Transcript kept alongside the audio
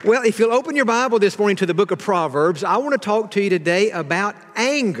Well, if you'll open your Bible this morning to the book of Proverbs, I want to talk to you today about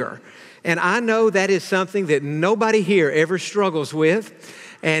anger. And I know that is something that nobody here ever struggles with,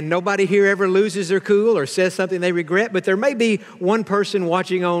 and nobody here ever loses their cool or says something they regret, but there may be one person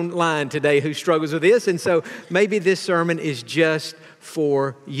watching online today who struggles with this, and so maybe this sermon is just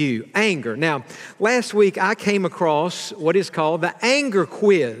for you. Anger. Now, last week I came across what is called the anger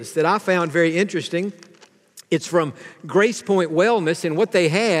quiz that I found very interesting. It's from Grace Point Wellness, and what they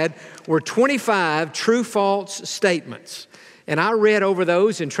had were 25 true-false statements. And I read over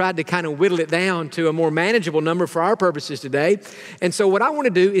those and tried to kind of whittle it down to a more manageable number for our purposes today. And so what I want to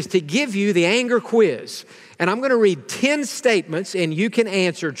do is to give you the anger quiz. And I'm going to read 10 statements, and you can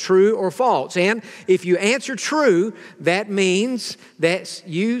answer true or false. And if you answer true, that means that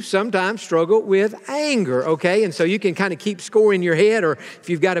you sometimes struggle with anger, okay? And so you can kind of keep score in your head, or if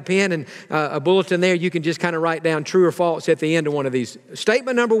you've got a pen and a bulletin there, you can just kind of write down true or false at the end of one of these.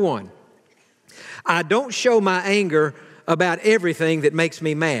 Statement number 1, I don't show my anger about everything that makes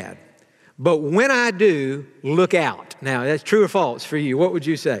me mad. But when I do, look out. Now, that's true or false for you. What would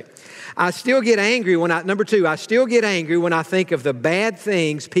you say? I still get angry number 2, I still get angry when I think of the bad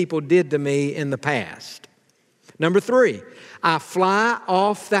things people did to me in the past. Number 3, I fly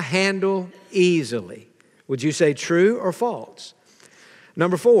off the handle easily. Would you say true or false?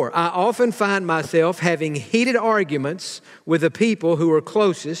 Number 4, I often find myself having heated arguments with the people who are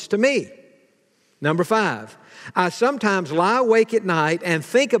closest to me. Number 5, I sometimes lie awake at night and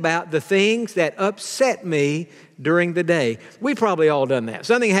think about the things that upset me during the day. We've probably all done that.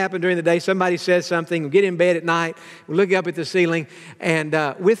 Something happened during the day, somebody says something, we get in bed at night, we look up at the ceiling, and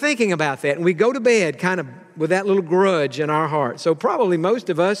we're thinking about that. And we go to bed kind of with that little grudge in our heart. So probably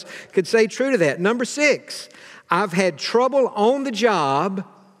most of us could say true to that. Number 6, I've had trouble on the job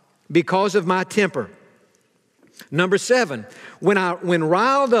because of my temper. Number 7, when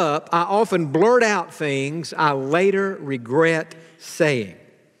riled up, I often blurt out things I later regret saying.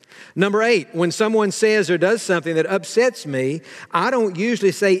 Number 8, when someone says or does something that upsets me, I don't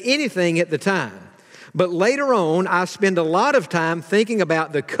usually say anything at the time. But later on, I spend a lot of time thinking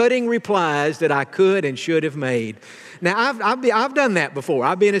about the cutting replies that I could and should have made. Now, I've done that before.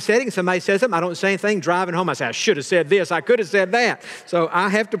 I've been in a setting, somebody says something, I don't say anything, driving home, I say, I should have said this, I could have said that. So I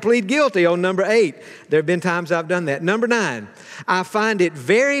have to plead guilty on number 8. There have been times I've done that. Number 9, I find it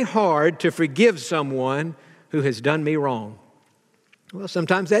very hard to forgive someone who has done me wrong. Well,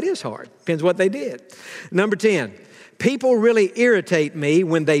 sometimes that is hard. Depends what they did. Number 10, people really irritate me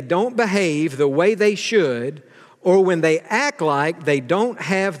when they don't behave the way they should, or when they act like they don't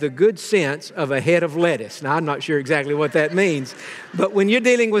have the good sense of a head of lettuce. Now, I'm not sure exactly what that means, but when you're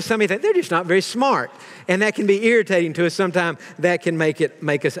dealing with somebody that they're just not very smart, and that can be irritating to us, sometimes that can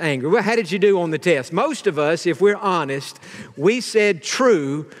make us angry. Well, how did you do on the test? Most of us, if we're honest, we said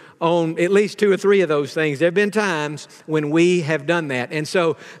true on at least 2 or 3 of those things. There have been times when we have done that. And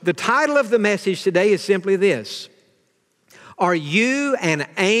so the title of the message today is simply this: Are you an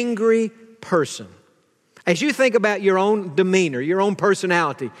angry person? As you think about your own demeanor, your own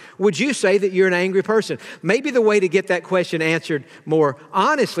personality, would you say that you're an angry person? Maybe the way to get that question answered more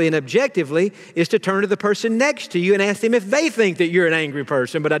honestly and objectively is to turn to the person next to you and ask them if they think that you're an angry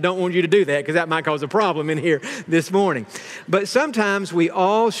person. But I don't want you to do that because that might cause a problem in here this morning. But sometimes we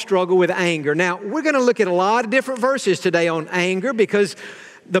all struggle with anger. Now, we're going to look at a lot of different verses today on anger because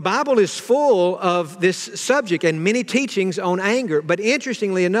the Bible is full of this subject and many teachings on anger. But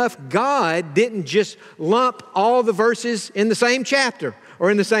interestingly enough, God didn't just lump all the verses in the same chapter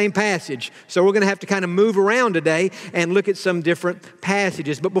or in the same passage. So we're going to have to kind of move around today and look at some different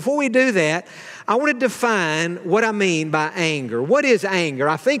passages. But before we do that, I want to define what I mean by anger. What is anger?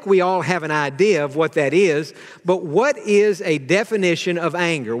 I think we all have an idea of what that is. But what is a definition of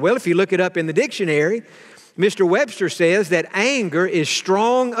anger? Well, if you look it up in the dictionary, Mr. Webster says that anger is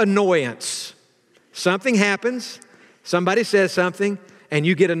strong annoyance. Something happens, somebody says something, and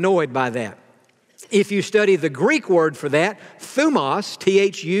you get annoyed by that. If you study the Greek word for that, thumos,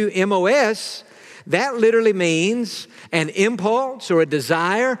 T-H-U-M-O-S, that literally means an impulse or a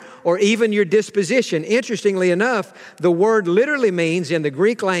desire or even your disposition. Interestingly enough, the word literally means in the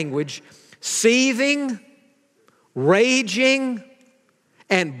Greek language, seething, raging,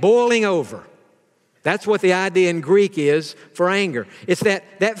 and boiling over. That's what the idea in Greek is for anger. It's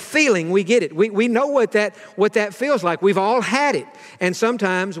that feeling, we get it. We know what that feels like. We've all had it. And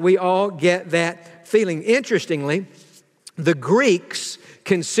sometimes we all get that feeling. Interestingly, the Greeks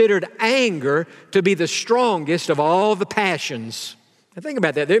considered anger to be the strongest of all the passions. Now think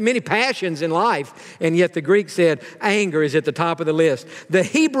about that. There are many passions in life, and yet the Greek said anger is at the top of the list. The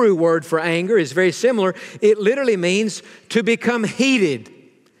Hebrew word for anger is very similar. It literally means to become heated.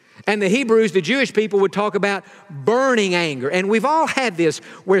 And the Hebrews, the Jewish people, would talk about burning anger. And we've all had this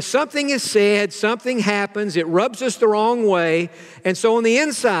where something is said, something happens, it rubs us the wrong way. And so on the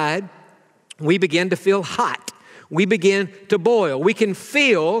inside, we begin to feel hot. We begin to boil. We can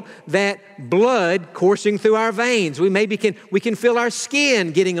feel that blood coursing through our veins. We can feel our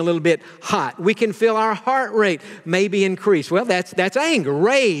skin getting a little bit hot. We can feel our heart rate maybe increase. Well, that's anger,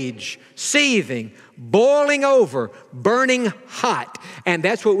 rage, seething, boiling over, burning hot. And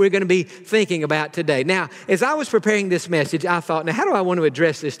that's what we're going to be thinking about today. Now, as I was preparing this message, I thought, now how do I want to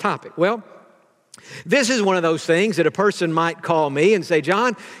address this topic? Well, this is one of those things that a person might call me and say,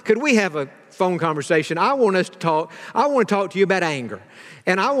 John, could we have a phone conversation? I want to talk to you about anger.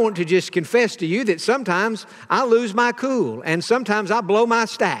 And I want to just confess to you that sometimes I lose my cool, and sometimes I blow my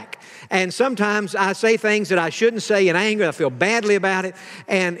stack. And sometimes I say things that I shouldn't say in anger. I feel badly about it.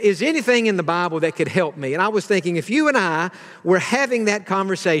 And is anything in the Bible that could help me? And I was thinking, if you and I were having that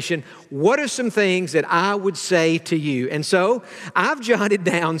conversation, what are some things that I would say to you? And so I've jotted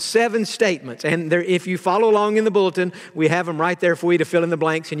down 7 statements. And if you follow along in the bulletin, we have them right there for you to fill in the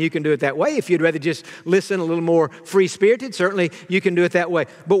blanks, and you can do it that way. If you'd rather just listen a little more free-spirited, certainly you can do it that way.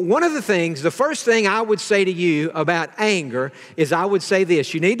 But one of the things, the first thing I would say to you about anger is I would say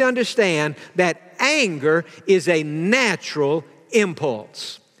this. You need to understand that anger is a natural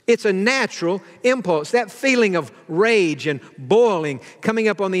impulse. It's a natural impulse, that feeling of rage and boiling coming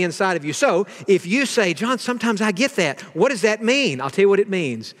up on the inside of you. So if you say, John, sometimes I get that. What does that mean? I'll tell you what it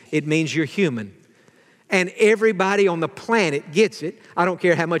means. It means you're human. And everybody on the planet gets it. I don't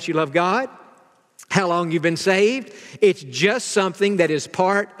care how much you love God, how long you've been saved. It's just something that is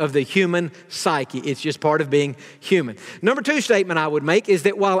part of the human psyche. It's just part of being human. Number 2 statement I would make is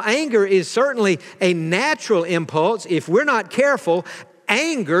that while anger is certainly a natural impulse, if we're not careful,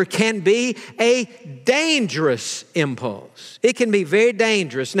 anger can be a dangerous impulse. It can be very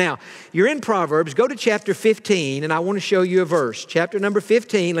dangerous. Now, you're in Proverbs. Go to chapter 15, and I want to show you a verse. Chapter number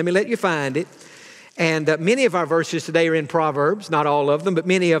 15, let me let you find it. And many of our verses today are in Proverbs, not all of them, but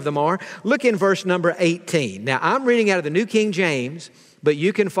many of them are. Look in verse number 18. Now, I'm reading out of the New King James, but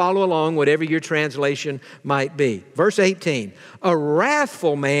you can follow along whatever your translation might be. Verse 18, a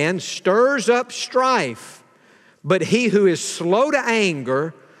wrathful man stirs up strife, but he who is slow to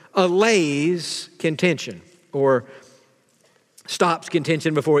anger allays contention, or stops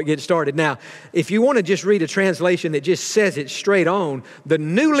contention before it gets started. Now, if you want to just read a translation that just says it straight on, the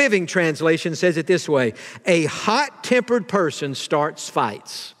New Living Translation says it this way: a hot-tempered person starts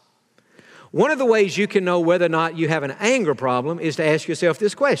fights. One of the ways you can know whether or not you have an anger problem is to ask yourself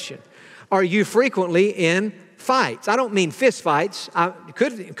this question: are you frequently in fights? I don't mean fist fights.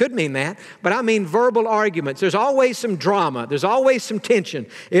 It could mean that, but I mean verbal arguments. There's always some drama. There's always some tension.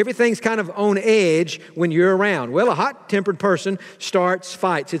 Everything's kind of on edge when you're around. Well, a hot-tempered person starts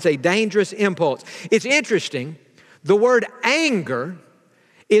fights. It's a dangerous impulse. It's interesting. The word anger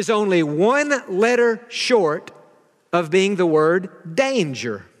is only 1 letter short of being the word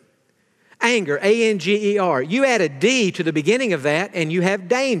danger. Anger, A-N-G-E-R. You add a D to the beginning of that and you have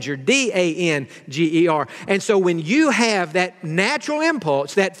danger, D-A-N-G-E-R. And so when you have that natural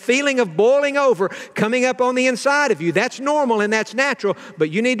impulse, that feeling of boiling over coming up on the inside of you, that's normal and that's natural.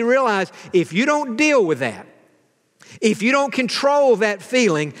 But you need to realize if you don't deal with that, if you don't control that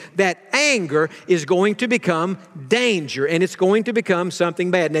feeling, that anger is going to become danger and it's going to become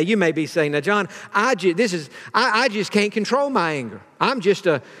something bad. Now, you may be saying, now, John, I just can't control my anger. I'm just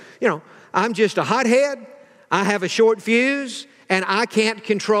a hothead. I have a short fuse and I can't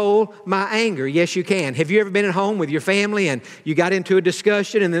control my anger. Yes, you can. Have you ever been at home with your family and you got into a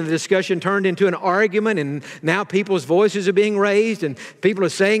discussion and then the discussion turned into an argument and now people's voices are being raised and people are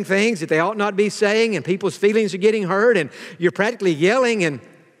saying things that they ought not be saying and people's feelings are getting hurt and you're practically yelling and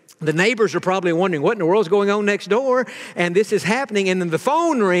the neighbors are probably wondering what in the world's going on next door, and this is happening, and then the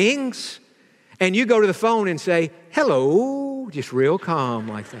phone rings and you go to the phone and say, hello, just real calm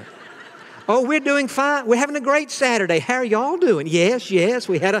like that. Oh, we're doing fine. We're having a great Saturday. How are y'all doing? Yes.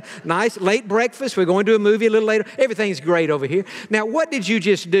 We had a nice late breakfast. We're going to a movie a little later. Everything's great over here. Now, what did you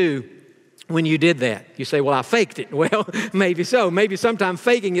just do when you did that? You say, well, I faked it. Well, maybe so. Maybe sometimes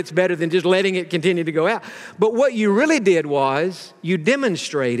faking it's better than just letting it continue to go out. But what you really did was you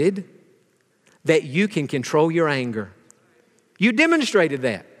demonstrated that you can control your anger. You demonstrated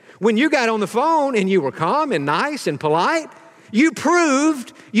that. When you got on the phone and you were calm and nice and polite, you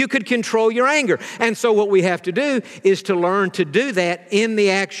proved you could control your anger. And so what we have to do is to learn to do that in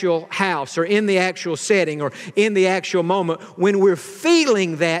the actual house or in the actual setting or in the actual moment when we're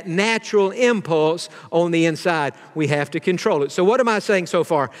feeling that natural impulse on the inside. We have to control it. So what am I saying so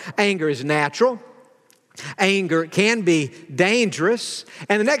far? Anger is natural. Anger can be dangerous.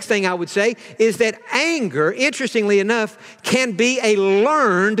 And the next thing I would say is that anger, interestingly enough, can be a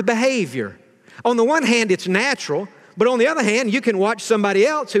learned behavior. On the one hand, it's natural. But on the other hand, you can watch somebody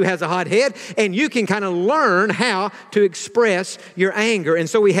else who has a hot head and you can kind of learn how to express your anger. And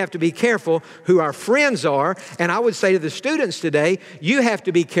so we have to be careful who our friends are. And I would say to the students today, you have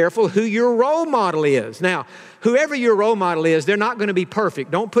to be careful who your role model is. Now, whoever your role model is, they're not going to be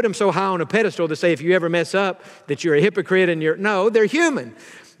perfect. Don't put them so high on a pedestal to say if you ever mess up that you're a hypocrite and no, they're human.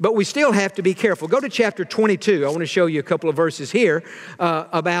 But we still have to be careful. Go to chapter 22. I want to show you a couple of verses here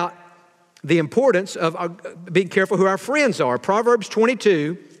about the importance of being careful who our friends are. Proverbs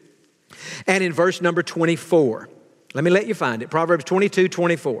 22 and in verse number 24. Let me let you find it. Proverbs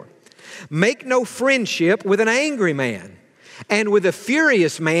 22:24. Make no friendship with an angry man, and with a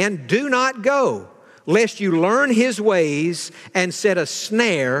furious man do not go, lest you learn his ways and set a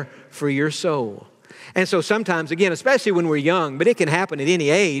snare for your soul. And so sometimes, again, especially when we're young, but it can happen at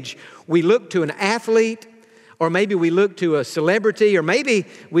any age, we look to an athlete, or maybe we look to a celebrity, or maybe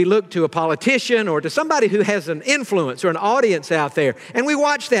we look to a politician or to somebody who has an influence or an audience out there. And we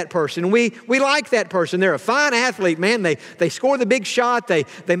watch that person. We like that person. They're a fine athlete, man. They score the big shot. They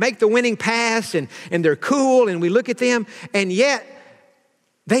make the winning pass, and they're cool. And we look at them, and yet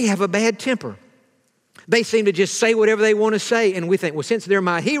they have a bad temper. They seem to just say whatever they want to say. And we think, well, since they're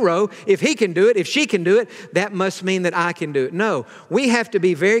my hero, if he can do it, if she can do it, that must mean that I can do it. No, we have to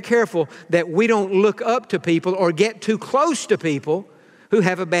be very careful that we don't look up to people or get too close to people who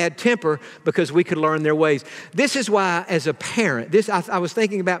have a bad temper, because we could learn their ways. This is why, as a parent, I was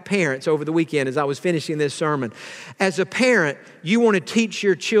thinking about parents over the weekend as I was finishing this sermon. As a parent, you want to teach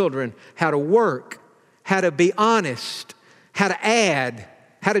your children how to work, how to be honest, how to add,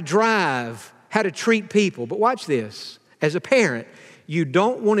 how to drive, how to treat people. But watch this. As a parent, you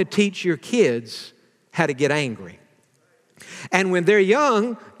don't want to teach your kids how to get angry. And when they're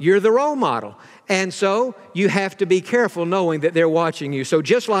young, you're the role model. And so you have to be careful knowing that they're watching you. So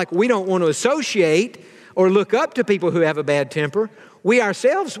just like we don't want to associate or look up to people who have a bad temper, we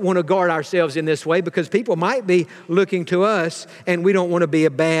ourselves want to guard ourselves in this way, because people might be looking to us and we don't want to be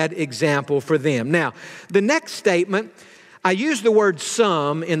a bad example for them. Now, the next statement, I used the word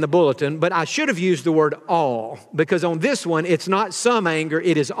some in the bulletin, but I should have used the word all, because on this one, it's not some anger,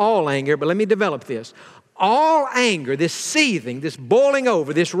 it is all anger. But let me develop this. All anger, this seething, this boiling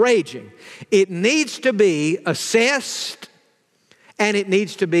over, this raging, it needs to be assessed and it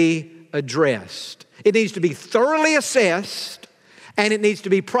needs to be addressed. It needs to be thoroughly assessed and it needs to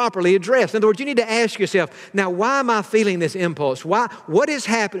be properly addressed. In other words, you need to ask yourself, now, why am I feeling this impulse? What is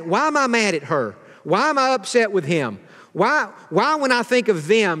happening? Why am I mad at her? Why am I upset with him? Why when I think of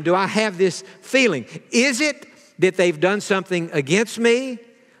them do I have this feeling? Is it that they've done something against me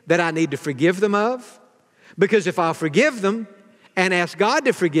that I need to forgive them of? Because if I'll forgive them and ask God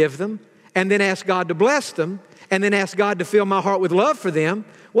to forgive them and then ask God to bless them and then ask God to fill my heart with love for them,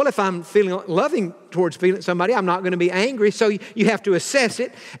 well, if I'm feeling loving towards somebody, I'm not going to be angry. So you have to assess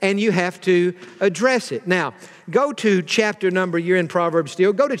it and you have to address it. Now, go to you're in Proverbs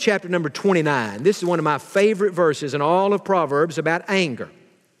still, go to chapter number 29. This is one of my favorite verses in all of Proverbs about anger.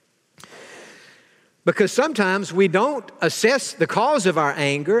 Because sometimes we don't assess the cause of our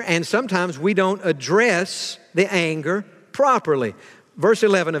anger, and sometimes we don't address the anger properly. Verse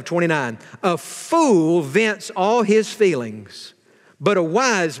 11 of 29, a fool vents all his feelings, but a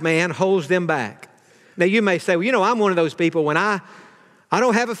wise man holds them back. Now you may say, well, I'm one of those people when I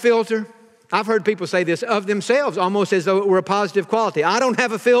don't have a filter. I've heard people say this of themselves, almost as though it were a positive quality. I don't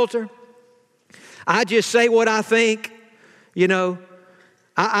have a filter. I just say what I think,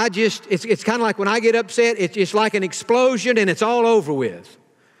 it's kind of like when I get upset, it's like an explosion and it's all over with.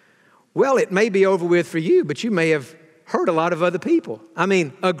 Well, it may be over with for you, but you may have hurt a lot of other people. I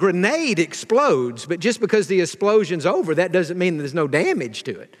mean, a grenade explodes, but just because the explosion's over, that doesn't mean there's no damage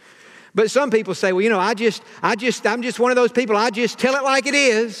to it. But some people say, well, I'm just one of those people. I just tell it like it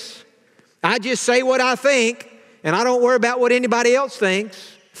is. I just say what I think, and I don't worry about what anybody else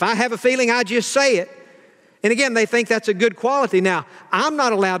thinks. If I have a feeling, I just say it. And again, they think that's a good quality. Now, I'm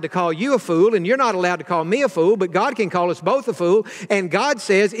not allowed to call you a fool, and you're not allowed to call me a fool, but God can call us both a fool. And God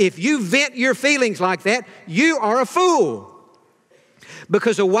says, if you vent your feelings like that, you are a fool.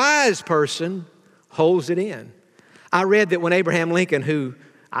 Because a wise person holds it in. I read that when Abraham Lincoln, who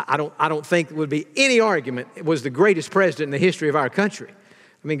I don't think would be any argument, was the greatest president in the history of our country.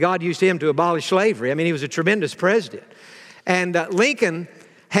 I mean, God used him to abolish slavery. I mean, he was a tremendous president. And Lincoln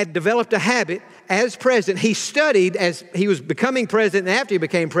had developed a habit as president. He studied, as he was becoming president and after he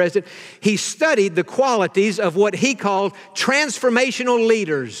became president, he studied the qualities of what he called transformational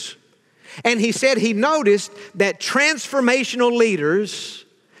leaders. And he said he noticed that transformational leaders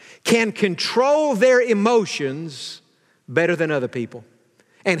can control their emotions better than other people.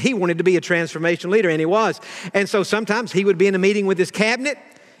 And he wanted to be a transformational leader, and he was. And so sometimes he would be in a meeting with his cabinet,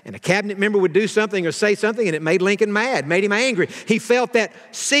 and a cabinet member would do something or say something, and it made Lincoln mad, made him angry. He felt that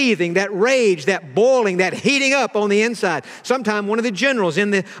seething, that rage, that boiling, that heating up on the inside. Sometime one of the generals in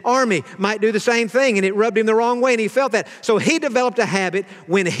the army might do the same thing, and it rubbed him the wrong way, and he felt that. So he developed a habit.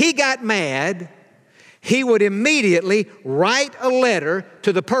 When he got mad, he would immediately write a letter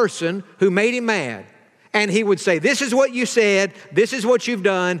to the person who made him mad. And he would say, this is what you said, this is what you've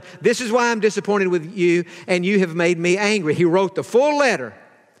done, this is why I'm disappointed with you, and you have made me angry. He wrote the full letter.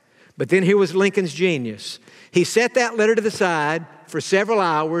 But then here was Lincoln's genius. He set that letter to the side for several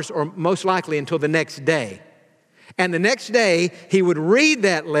hours, or most likely until the next day. And the next day, he would read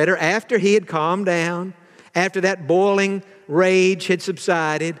that letter after he had calmed down, after that boiling rage had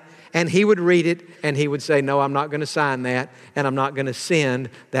subsided, and he would read it, and he would say, no, I'm not going to sign that, and I'm not going to send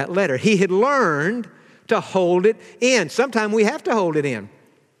that letter. He had learned to hold it in. Sometimes we have to hold it in.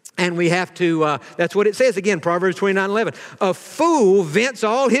 And we have to, that's what it says again, Proverbs 29:11. A fool vents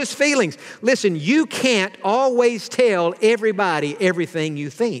all his feelings. Listen, you can't always tell everybody everything you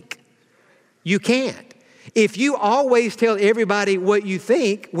think. You can't. If you always tell everybody what you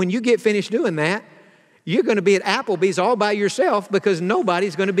think, when you get finished doing that, you're going to be at Applebee's all by yourself because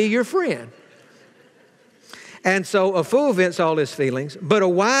nobody's going to be your friend. And so a fool vents all his feelings, but a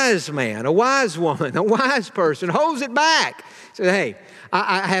wise man, a wise woman, a wise person holds it back. Says, hey,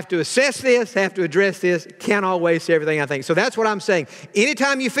 I have to assess this, have to address this, can't always say everything I think. So that's what I'm saying.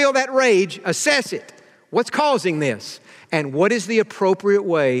 Anytime you feel that rage, assess it. What's causing this? And what is the appropriate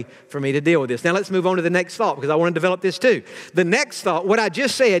way for me to deal with this? Now let's move on to the next thought because I want to develop this too. The next thought, what I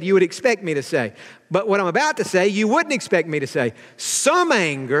just said, you would expect me to say. But what I'm about to say, you wouldn't expect me to say. Some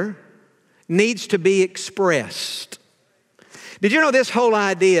anger needs to be expressed. Did you know this whole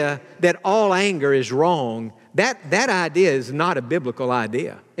idea that all anger is wrong? That idea is not a biblical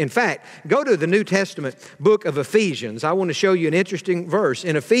idea. In fact, go to the New Testament book of Ephesians. I want to show you an interesting verse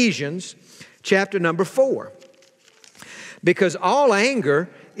in Ephesians chapter number 4. Because all anger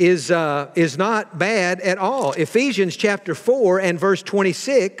is not bad at all. Ephesians chapter 4 and verse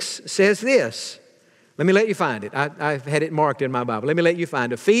 26 says this. Let me let you find it. I've had it marked in my Bible. Let me let you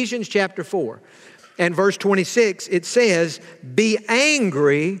find it. Ephesians chapter 4 and verse 26, it says, be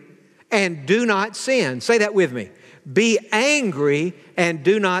angry and do not sin. Say that with me. Be angry and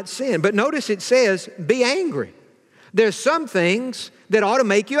do not sin. But notice it says, be angry. There's some things that ought to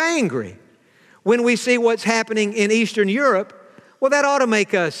make you angry. When we see what's happening in Eastern Europe, well, that ought to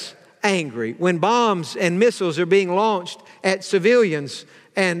make us angry. When bombs and missiles are being launched at civilians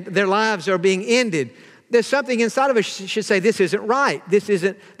and their lives are being ended, there's something inside of us that should say, this isn't right. This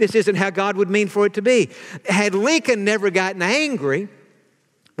isn't how God would mean for it to be. Had Lincoln never gotten angry,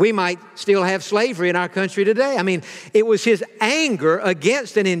 we might still have slavery in our country today. I mean, it was his anger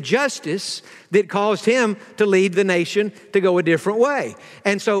against an injustice that caused him to lead the nation to go a different way.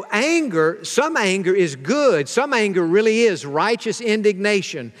 And so some anger is good. Some anger really is righteous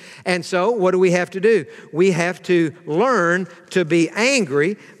indignation. And so what do we have to do? We have to learn to be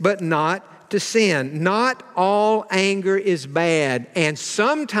angry, but not to sin. Not all anger is bad. And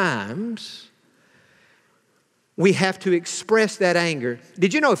sometimes we have to express that anger.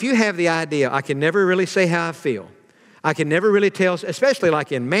 Did you know if you have the idea, I can never really say how I feel. I can never really tell, especially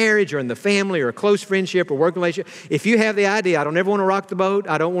like in marriage or in the family or a close friendship or work relationship. If you have the idea, I don't ever want to rock the boat.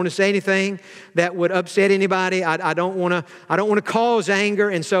 I don't want to say anything that would upset anybody. I don't want to cause anger.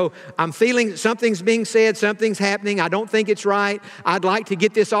 And so I'm feeling something's being said, something's happening. I don't think it's right. I'd like to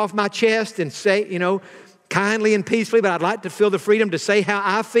get this off my chest and say, kindly and peacefully, but I'd like to feel the freedom to say how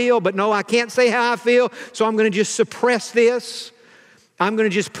I feel, but no, I can't say how I feel, so I'm going to just suppress this. I'm going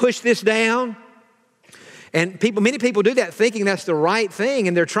to just push this down. And many people do that thinking that's the right thing,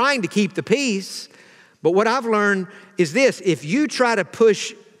 and they're trying to keep the peace. But what I've learned is this: if you try to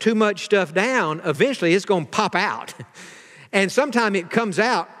push too much stuff down, eventually it's going to pop out. And sometimes it comes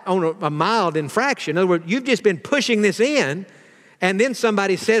out on a mild infraction. In other words, you've just been pushing this in, and then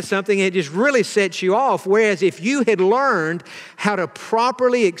somebody says something and it just really sets you off. Whereas if you had learned how to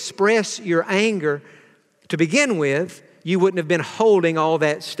properly express your anger to begin with, you wouldn't have been holding all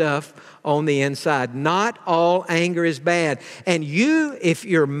that stuff on the inside. Not all anger is bad. And you, if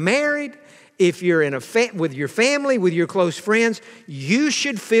you're married, if you're in with your family, with your close friends, you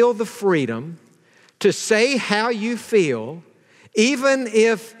should feel the freedom to say how you feel, even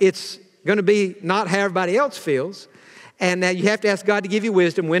if it's going to be not how everybody else feels. And now you have to ask God to give you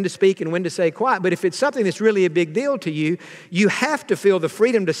wisdom when to speak and when to say quiet. But if it's something that's really a big deal to you, you have to feel the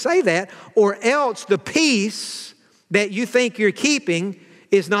freedom to say that, or else the peace that you think you're keeping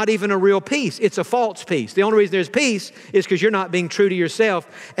is not even a real peace. It's a false peace. The only reason there's peace is because you're not being true to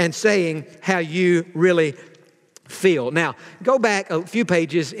yourself and saying how you really feel. Now, go back a few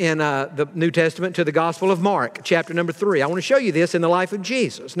pages in the New Testament to the Gospel of Mark, chapter number 3. I want to show you this in the life of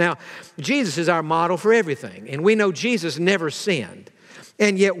Jesus. Now, Jesus is our model for everything, and we know Jesus never sinned.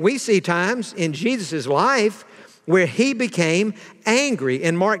 And yet we see times in Jesus' life where he became angry.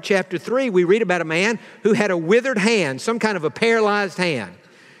 In Mark chapter 3, we read about a man who had a withered hand, some kind of a paralyzed hand.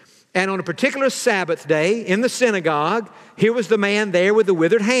 And on a particular Sabbath day in the synagogue, here was the man there with the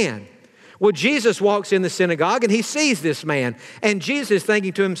withered hand. Well, Jesus walks in the synagogue and he sees this man. And Jesus is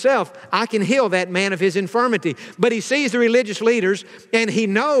thinking to himself, I can heal that man of his infirmity. But he sees the religious leaders and he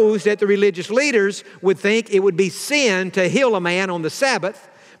knows that the religious leaders would think it would be sin to heal a man on the Sabbath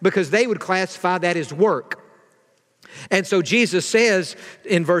because they would classify that as work. And so Jesus says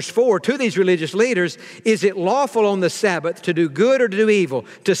in verse 4 to these religious leaders, is it lawful on the Sabbath to do good or to do evil,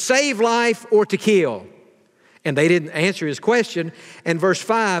 to save life or to kill? And they didn't answer his question. And verse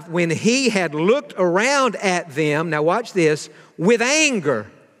 5, when he had looked around at them, now watch this, with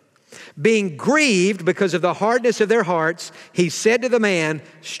anger, being grieved because of the hardness of their hearts, he said to the man,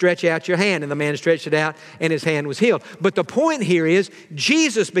 stretch out your hand. And the man stretched it out and his hand was healed. But the point here is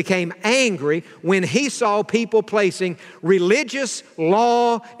Jesus became angry when he saw people placing religious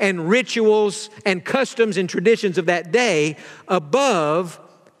law and rituals and customs and traditions of that day above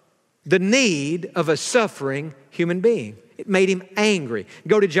the need of a suffering human being. It made him angry.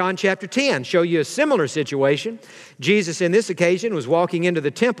 Go to John chapter 10, show you a similar situation. Jesus in this occasion was walking into the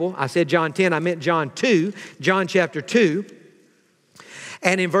temple. I said John 10, I meant John 2, John chapter 2.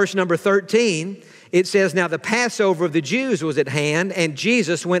 And in verse number 13, it says, now the Passover of the Jews was at hand, and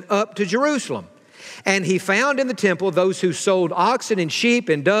Jesus went up to Jerusalem. And he found in the temple those who sold oxen and sheep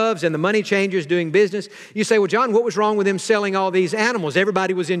and doves and the money changers doing business. You say, well, John, what was wrong with them selling all these animals?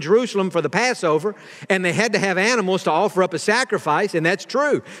 Everybody was in Jerusalem for the Passover, and they had to have animals to offer up a sacrifice, and that's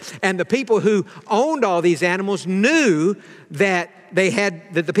true. And the people who owned all these animals knew that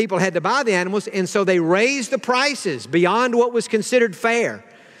the people had to buy the animals, and so they raised the prices beyond what was considered fair.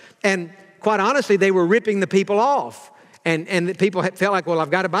 And quite honestly, they were ripping the people off. And the people felt like, well,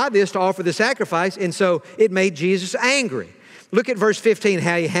 I've got to buy this to offer the sacrifice. And so it made Jesus angry. Look at verse 15,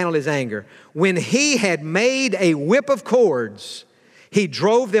 how he handled his anger. When he had made a whip of cords, he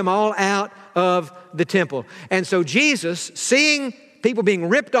drove them all out of the temple. And so Jesus, seeing people being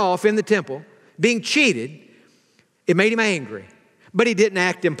ripped off in the temple, being cheated, it made him angry. But he didn't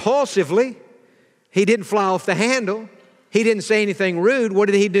act impulsively. He didn't fly off the handle. He didn't say anything rude. What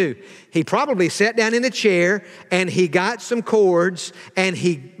did he do? He probably sat down in a chair and he got some cords and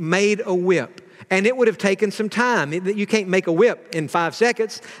he made a whip. And it would have taken some time. You can't make a whip in 5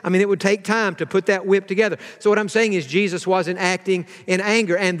 seconds. I mean, it would take time to put that whip together. So what I'm saying is Jesus wasn't acting in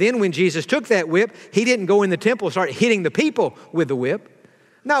anger. And then when Jesus took that whip, he didn't go in the temple and start hitting the people with the whip.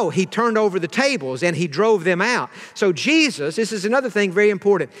 No, he turned over the tables and he drove them out. So Jesus, this is another thing very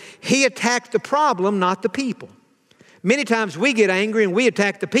important, he attacked the problem, not the people. Many times we get angry and we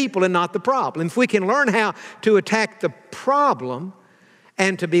attack the people and not the problem. If we can learn how to attack the problem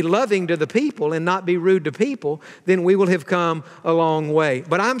and to be loving to the people and not be rude to people, then we will have come a long way.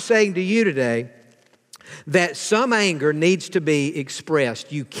 But I'm saying to you today that some anger needs to be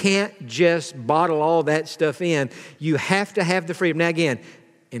expressed. You can't just bottle all that stuff in. You have to have the freedom. Now again,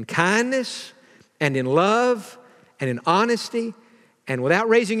 in kindness and in love and in honesty and without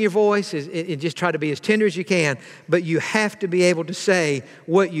raising your voice, and just try to be as tender as you can, but you have to be able to say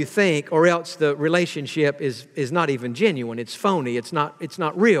what you think, or else the relationship is not even genuine. It's phony. It's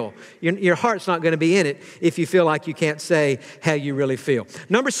not real. Your heart's not going to be in it if you feel like you can't say how you really feel.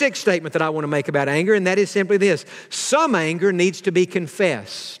 Number 6 statement that I want to make about anger, and that is simply this. Some anger needs to be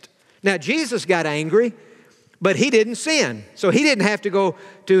confessed. Now, Jesus got angry, but he didn't sin. So he didn't have to go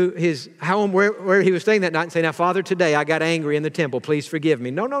to his home where he was staying that night and say, now, Father, today I got angry in the temple. Please forgive me.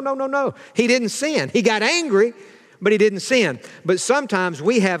 No. He didn't sin. He got angry, but he didn't sin. But sometimes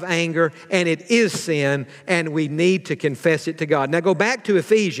we have anger and it is sin and we need to confess it to God. Now go back to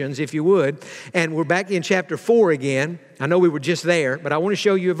Ephesians, if you would, and we're back in chapter 4 again. I know we were just there, but I want to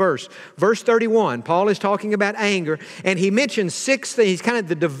show you a verse. Verse 31, Paul is talking about anger, and he mentions 6 things, kind of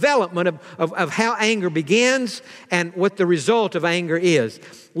the development of how anger begins and what the result of anger is.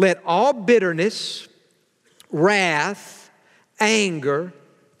 Let all bitterness, wrath, anger,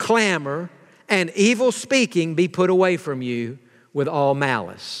 clamor, and evil speaking be put away from you with all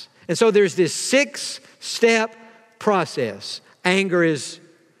malice. And so there's this 6-step process. Anger is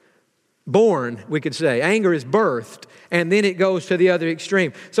born, we could say. Anger is birthed, and then it goes to the other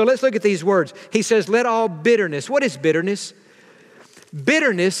extreme. So let's look at these words. He says, let all bitterness. What is bitterness?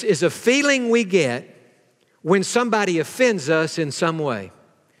 Bitterness is a feeling we get when somebody offends us in some way.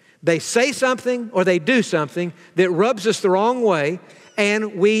 They say something or they do something that rubs us the wrong way,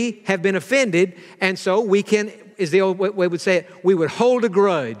 and we have been offended, and so we can, as the old way would say it, we would hold a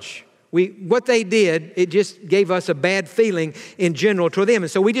grudge. What they did, it just gave us a bad feeling in general toward them. And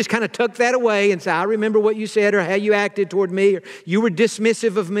so we just kind of tuck that away and say, I remember what you said or how you acted toward me, or you were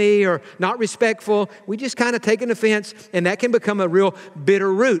dismissive of me or not respectful. We just kind of take an offense, and that can become a real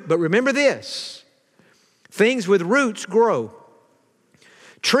bitter root. But remember this, things with roots grow.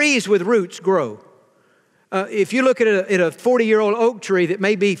 Trees with roots grow. If you look at a 40-year-old oak tree that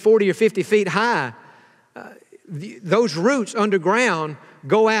may be 40 or 50 feet high, those roots underground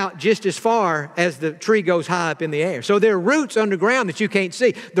go out just as far as the tree goes high up in the air. So there are roots underground that you can't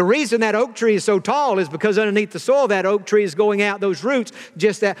see. The reason that oak tree is so tall is because underneath the soil, that oak tree is going out those roots.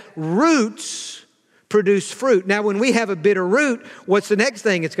 Just that roots produce fruit. Now, when we have a bitter root, what's the next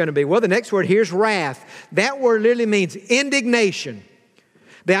thing it's going to be? Well, the next word here is wrath. That word literally means indignation.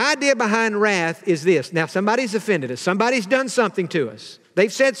 The idea behind wrath is this. Now, somebody's offended us. Somebody's done something to us.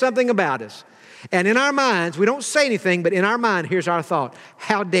 They've said something about us. And in our minds, we don't say anything, but in our mind, here's our thought.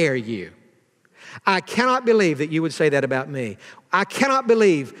 How dare you? I cannot believe that you would say that about me. I cannot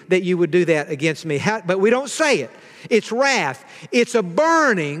believe that you would do that against me. But we don't say it. It's wrath. It's a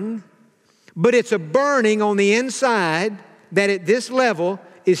burning, but it's a burning on the inside that at this level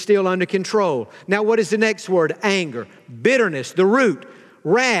is still under control. Now, what is the next word? Anger. Bitterness, the root.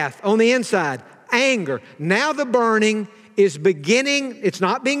 Wrath on the inside. Anger. Now the burning is beginning. It's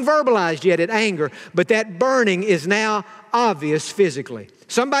not being verbalized yet at anger, but that burning is now obvious physically.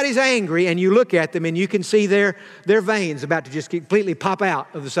 Somebody's angry and you look at them and you can see their veins about to just completely pop out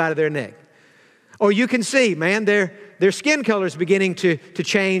of the side of their neck. Or you can see, man, their skin color is beginning to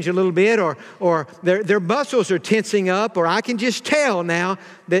change a little bit, or their muscles are tensing up, or I can just tell now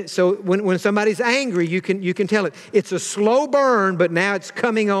that, so when somebody's angry, you can tell it. It's a slow burn, but now it's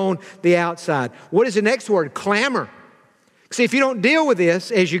coming on the outside. What is the next word? Clamor. See, if you don't deal with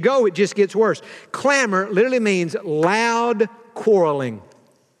this as you go, it just gets worse. Clamor literally means loud quarreling,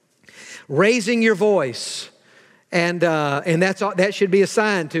 raising your voice. And that should be a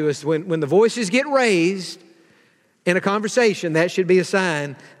sign to us. When the voices get raised in a conversation, that should be a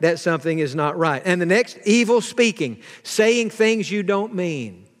sign that something is not right. And the next, evil speaking, saying things you don't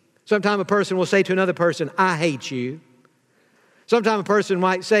mean. Sometimes a person will say to another person, I hate you. Sometimes a person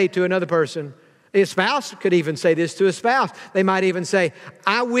might say to another person, a spouse could even say this to a spouse. They might even say,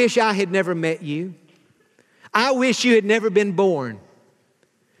 I wish I had never met you. I wish you had never been born.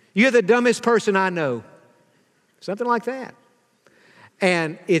 You're the dumbest person I know. Something like that.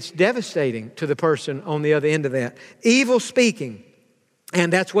 And it's devastating to the person on the other end of that. Evil speaking.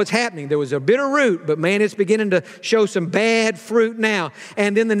 And that's what's happening. There was a bitter root, but man, it's beginning to show some bad fruit now.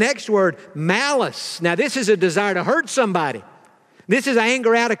 And then the next word, malice. Now this is a desire to hurt somebody. This is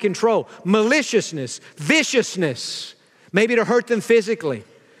anger out of control, maliciousness, viciousness, maybe to hurt them physically,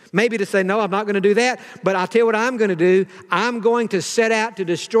 maybe to say, no, I'm not going to do that, but I'll tell you what I'm going to do. I'm going to set out to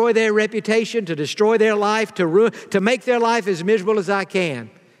destroy their reputation, to destroy their life, to make their life as miserable as I can.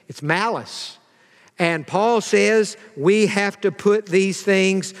 It's malice. And Paul says we have to put these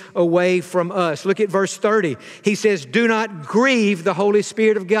things away from us. Look at verse 30. He says, do not grieve the Holy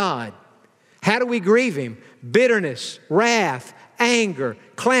Spirit of God. How do we grieve Him? Bitterness, wrath, anger,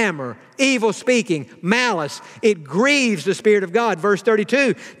 clamor, evil speaking, malice. It grieves the Spirit of God. Verse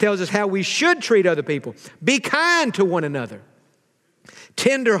 32 tells us how we should treat other people. Be kind to one another,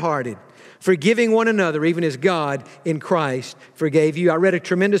 tenderhearted, forgiving one another, even as God in Christ forgave you. I read a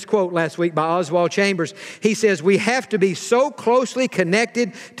tremendous quote last week by Oswald Chambers. He says, we have to be so closely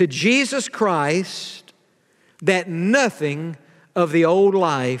connected to Jesus Christ that nothing of the old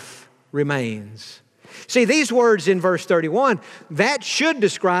life remains. See, these words in verse 31, that should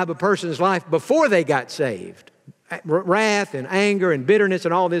describe a person's life before they got saved. Wrath and anger and bitterness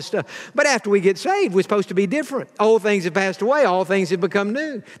and all this stuff. But after we get saved, we're supposed to be different. Old things have passed away. All things have become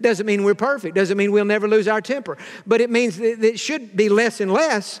new. Doesn't mean we're perfect. Doesn't mean we'll never lose our temper. But it means that it should be less and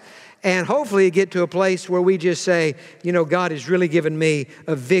less. And hopefully get to a place where we just say, you know, God has really given me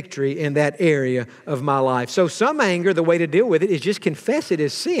a victory in that area of my life. So some anger, the way to deal with it is just confess it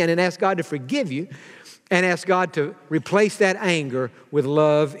as sin and ask God to forgive you. And ask God to replace that anger with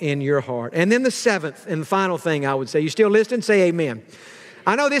love in your heart. And then the seventh and final thing I would say, you still listening? Say amen.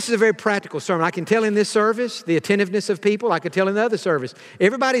 I know this is a very practical sermon. I can tell in this service, the attentiveness of people. I could tell in the other service.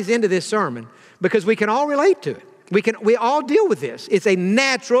 Everybody's into this sermon because we can all relate to it. We all deal with this. It's a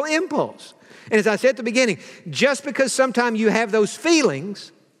natural impulse. And as I said at the beginning, just because sometimes you have those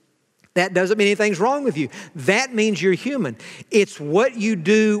feelings, that doesn't mean anything's wrong with you. That means you're human. It's what you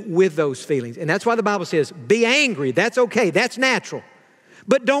do with those feelings. And that's why the Bible says, be angry. That's okay. That's natural.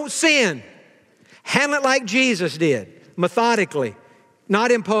 But don't sin. Handle it like Jesus did, methodically,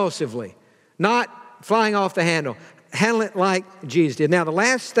 not impulsively, not flying off the handle. Handle it like Jesus did. Now, the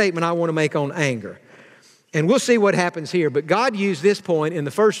last statement I want to make on anger, and we'll see what happens here, but God used this point in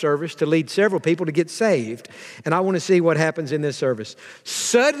the first service to lead several people to get saved. And I want to see what happens in this service.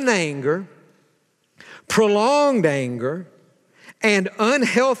 Sudden anger, prolonged anger, and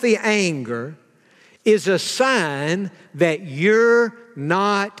unhealthy anger is a sign that you're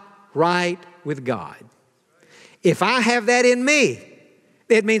not right with God. If I have that in me,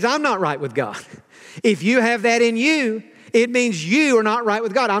 it means I'm not right with God. If you have that in you, it means you are not right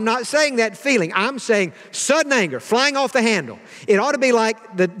with God. I'm not saying that feeling. I'm saying sudden anger, flying off the handle. It ought to be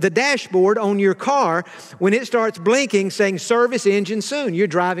like the dashboard on your car when it starts blinking saying service engine soon. You're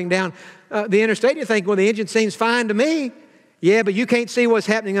driving down the interstate and you think, well, the engine seems fine to me. Yeah, but you can't see what's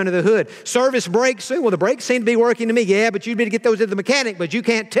happening under the hood. Service brakes soon. Well, the brakes seem to be working to me. Yeah, but you'd better get those to the mechanic, but you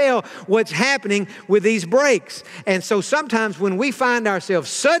can't tell what's happening with these brakes. And so sometimes when we find ourselves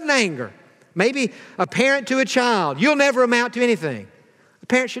sudden anger, maybe a parent to a child, you'll never amount to anything. A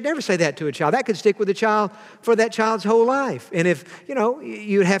parent should never say that to a child. That could stick with the child for that child's whole life. And if,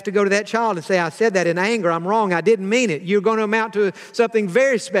 you'd have to go to that child and say, I said that in anger, I'm wrong, I didn't mean it. You're going to amount to something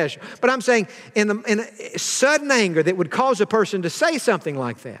very special. But I'm saying in sudden anger that would cause a person to say something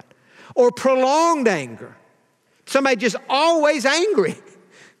like that, or prolonged anger, somebody just always angry,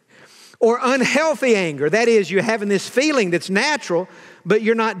 or unhealthy anger, that is, you're having this feeling that's natural, but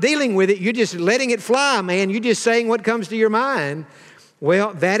you're not dealing with it. You're just letting it fly, man. You're just saying what comes to your mind.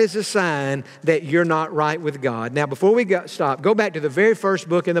 Well, that is a sign that you're not right with God. Now, before we stop, go back to the very first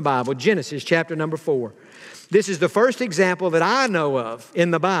book in the Bible, Genesis chapter number 4. This is the first example that I know of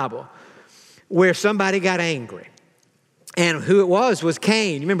in the Bible where somebody got angry. And who it was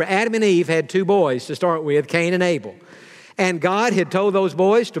Cain. You remember Adam and Eve had 2 boys to start with, Cain and Abel. And God had told those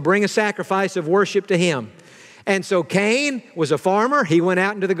boys to bring a sacrifice of worship to Him. And so Cain was a farmer. He went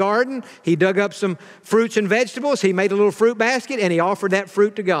out into the garden. He dug up some fruits and vegetables. He made a little fruit basket and he offered that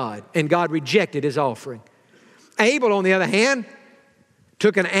fruit to God. And God rejected his offering. Abel, on the other hand,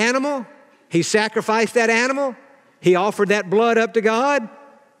 took an animal. He sacrificed that animal. He offered that blood up to God.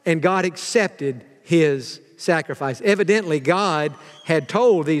 And God accepted his sacrifice. Evidently, God had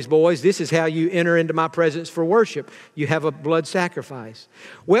told these boys, this is how you enter into my presence for worship. You have a blood sacrifice.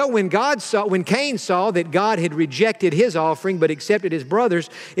 Well, when Cain saw that God had rejected his offering but accepted his brother's,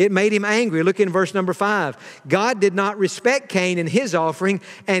 it made him angry. Look in verse number 5. God did not respect Cain and his offering,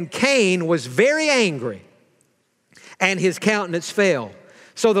 and Cain was very angry, and his countenance fell.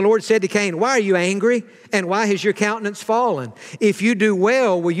 So the Lord said to Cain, why are you angry? And why has your countenance fallen? If you do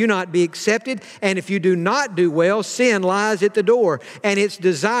well, will you not be accepted? And if you do not do well, sin lies at the door, and its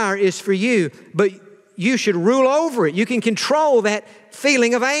desire is for you. But you should rule over it. You can control that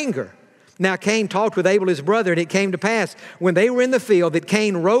feeling of anger. Now Cain talked with Abel his brother, and it came to pass when they were in the field that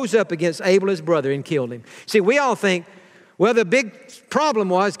Cain rose up against Abel his brother and killed him. See, we all think, well, the big problem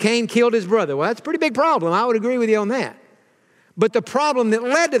was Cain killed his brother. Well, that's a pretty big problem. I would agree with you on that. But the problem that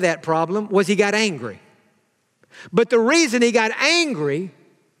led to that problem was he got angry. But the reason he got angry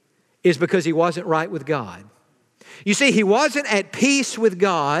is because he wasn't right with God. You see, he wasn't at peace with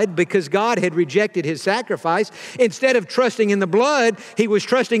God because God had rejected his sacrifice. Instead of trusting in the blood, he was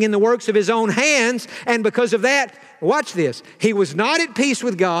trusting in the works of his own hands. And because of that, watch this, he was not at peace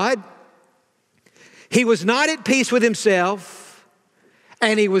with God. He was not at peace with himself.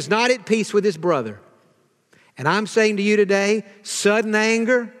 And he was not at peace with his brother. And I'm saying to you today, sudden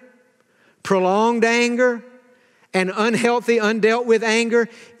anger, prolonged anger, and unhealthy, undealt with anger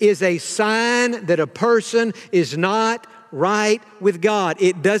is a sign that a person is not right with God.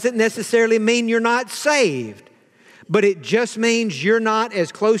 It doesn't necessarily mean you're not saved, but it just means you're not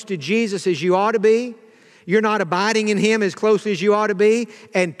as close to Jesus as you ought to be. You're not abiding in Him as closely as you ought to be,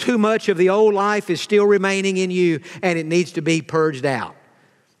 and too much of the old life is still remaining in you, and it needs to be purged out.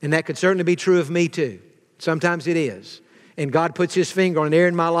 And that could certainly be true of me too. Sometimes it is. And God puts His finger on an area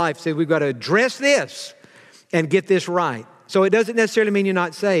in my life and says, we've got to address this and get this right. So it doesn't necessarily mean you're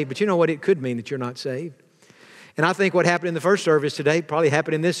not saved, but you know what? It could mean that you're not saved. And I think what happened in the first service today, probably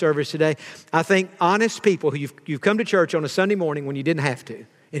happened in this service today, I think honest people who you've come to church on a Sunday morning when you didn't have to.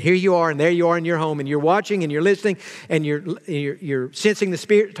 And here you are, and there you are in your home, and you're watching, and you're listening, and you're sensing the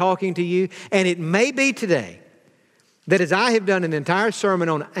Spirit talking to you. And it may be today that as I have done an entire sermon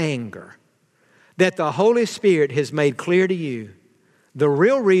on anger, that the Holy Spirit has made clear to you the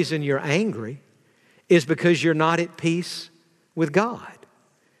real reason you're angry is because you're not at peace with God.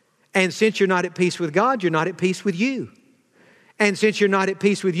 And since you're not at peace with God, you're not at peace with you. And since you're not at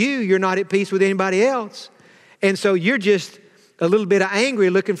peace with you, you're not at peace with anybody else. And so you're just a little bit angry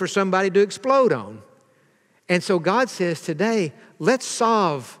looking for somebody to explode on. And so God says today, let's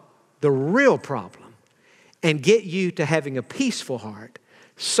solve the real problem and get you to having a peaceful heart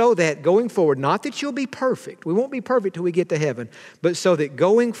so that going forward, not that you'll be perfect, we won't be perfect till we get to heaven, but so that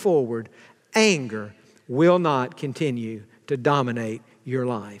going forward, anger will not continue to dominate your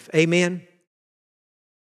life. Amen?